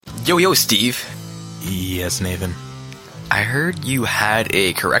Yo, Steve. Yes, Nathan. I heard you had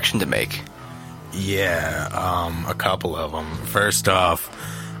a correction to make. Yeah, a couple of them. First off,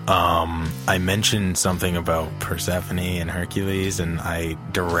 I mentioned something about Persephone and Hercules, and I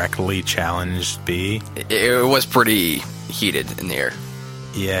directly challenged B. It was pretty heated in the air.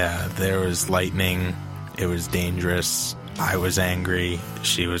 Yeah, there was lightning. It was dangerous. I was angry.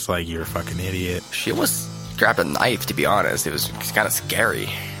 She was like, "You're a fucking idiot." She almost grabbed a knife, to be honest. It was kind of scary.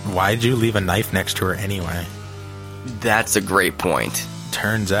 Why'd you leave a knife next to her anyway? That's a great point.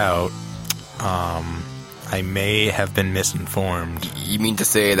 Turns out, I may have been misinformed. You mean to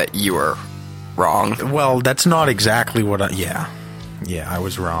say that you were wrong? Well, that's not exactly what I... Yeah, I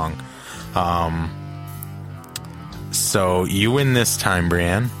was wrong. So, you win this time,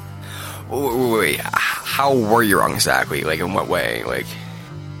 Brienne. Wait, how were you wrong exactly? Like, in what way? Like,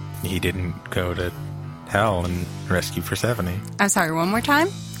 he didn't go to hell and rescue Persephone. I'm sorry, one more time?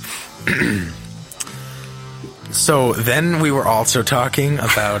 So, then we were also talking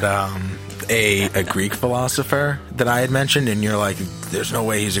about a Greek philosopher that I had mentioned, and you're like, there's no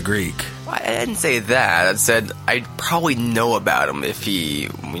way he's a Greek. I didn't say that. I said I'd probably know about him if he,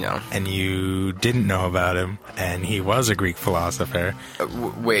 And you didn't know about him, and he was a Greek philosopher.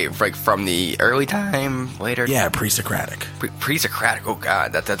 Wait, like from the early time, later? Yeah, pre-Socratic. Pre-Socratic, oh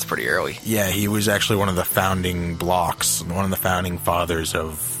god, that's pretty early. Yeah, he was actually one of the founding blocks, one of the founding fathers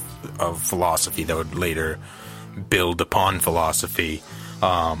of philosophy that would later build upon philosophy.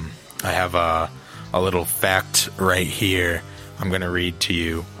 I have a little fact right here I'm going to read to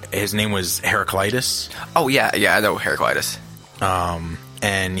you. His name was Heraclitus. Oh, yeah, I know Heraclitus.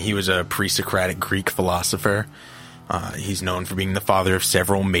 And he was a pre-Socratic Greek philosopher. He's known for being the father of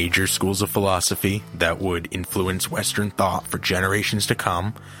several major schools of philosophy that would influence Western thought for generations to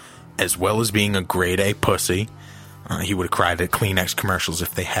come, as well as being a grade A pussy. He would have cried at Kleenex commercials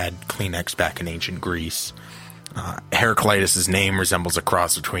if they had Kleenex back in ancient Greece. Heraclitus' name resembles a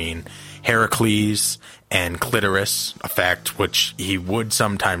cross between Heracles and clitoris, a fact which he would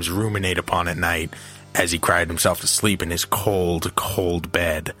sometimes ruminate upon at night as he cried himself to sleep in his cold, cold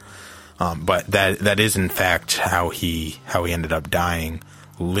bed. But that is in fact how he ended up dying,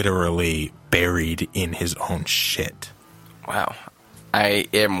 literally buried in his own shit. Wow. I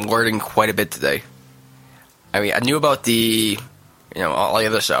am learning quite a bit today. I mean, I knew about the, all the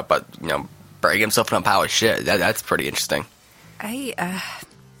other stuff, but, burying himself in a pile of shit, that's pretty interesting. I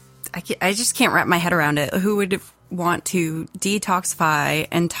just can't wrap my head around it. Who would want to detoxify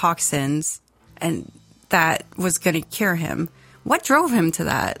and toxins, and that was going to cure him? What drove him to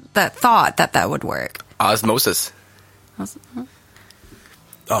that thought that would work? Osmosis.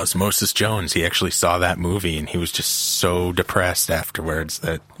 Osmosis Jones. He actually saw that movie, and he was just so depressed afterwards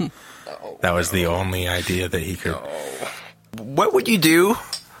that that was the only idea that he could... What would you do?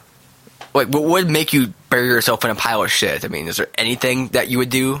 Like, what would make you bury yourself in a pile of shit? I mean, is there anything that you would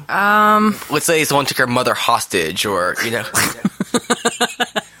do? Let's say someone took your mother hostage, or,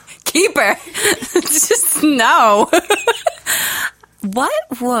 Keep her. Just no.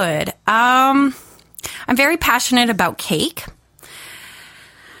 What would? I'm very passionate about cake.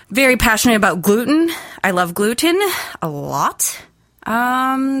 Very passionate about gluten. I love gluten a lot.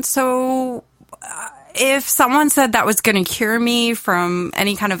 So if someone said that was going to cure me from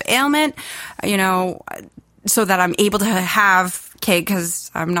any kind of ailment, so that I'm able to have cake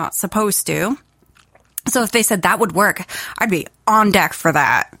because I'm not supposed to. So if they said that would work, I'd be on deck for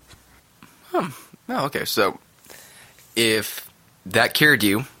that. Oh, okay. So if that cured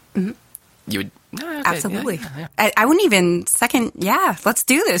you, mm-hmm. You would... Okay, absolutely. Yeah. I wouldn't even second, let's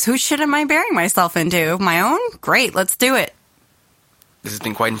do this. Whose shit am I burying myself into? My own? Great, let's do it. This has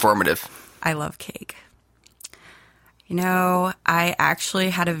been quite informative. I love cake. I actually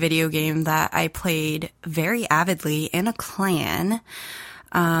had a video game that I played very avidly in a clan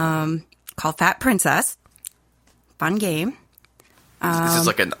called Fat Princess. Fun game. Is this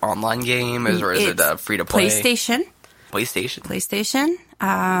like an online game, or is it free to play? PlayStation.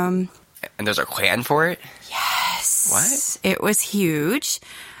 And there's a clan for it? Yes. What? It was huge.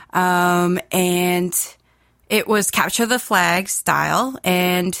 And it was capture the flag style,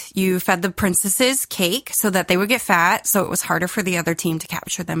 and you fed the princesses cake so that they would get fat, so it was harder for the other team to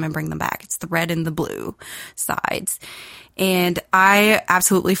capture them and bring them back. It's the red and the blue sides. And I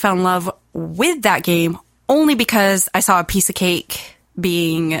absolutely fell in love with that game only because I saw a piece of cake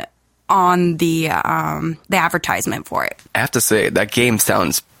being on the advertisement for it. I have to say, that game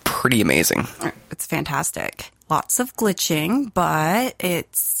sounds pretty amazing. It's fantastic. Lots of glitching, but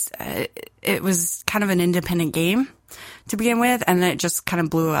it was kind of an independent game to begin with, and it just kind of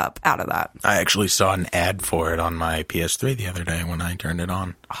blew up out of that. I actually saw an ad for it on my PS3 the other day when I turned it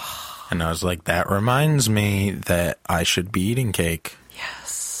on. Oh, And I was like, that reminds me that I should be eating cake.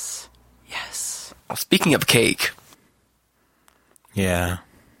 Yes. Yes. Well, speaking of cake. Yeah.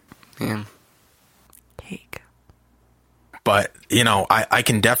 Yeah. Cake. But, you know, I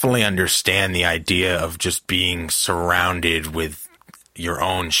can definitely understand the idea of just being surrounded with your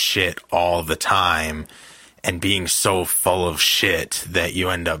own shit all the time and being so full of shit that you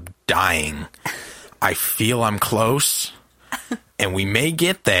end up dying. I feel I'm close, and we may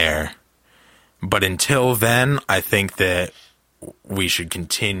get there, but until then, I think that we should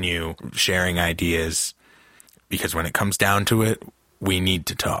continue sharing ideas, because when it comes down to it, we need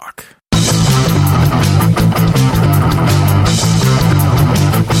to talk.